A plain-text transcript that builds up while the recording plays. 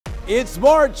It's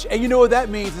March, and you know what that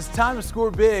means. It's time to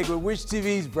score big with Wish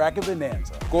TV's Bracket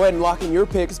Bonanza. Go ahead and lock in your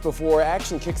picks before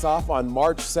action kicks off on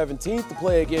March 17th to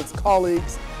play against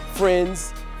colleagues,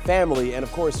 friends, family, and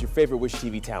of course your favorite Wish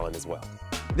TV talent as well.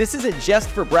 This isn't just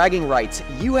for bragging rights.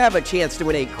 You have a chance to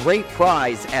win a great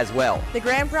prize as well. The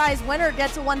grand prize winner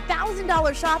gets a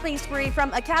 $1,000 shopping spree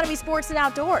from Academy Sports and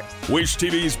Outdoors. Wish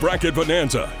TV's Bracket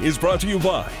Bonanza is brought to you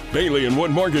by Bailey &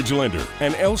 Wood Mortgage Lender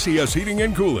and LCS Heating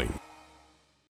and Cooling.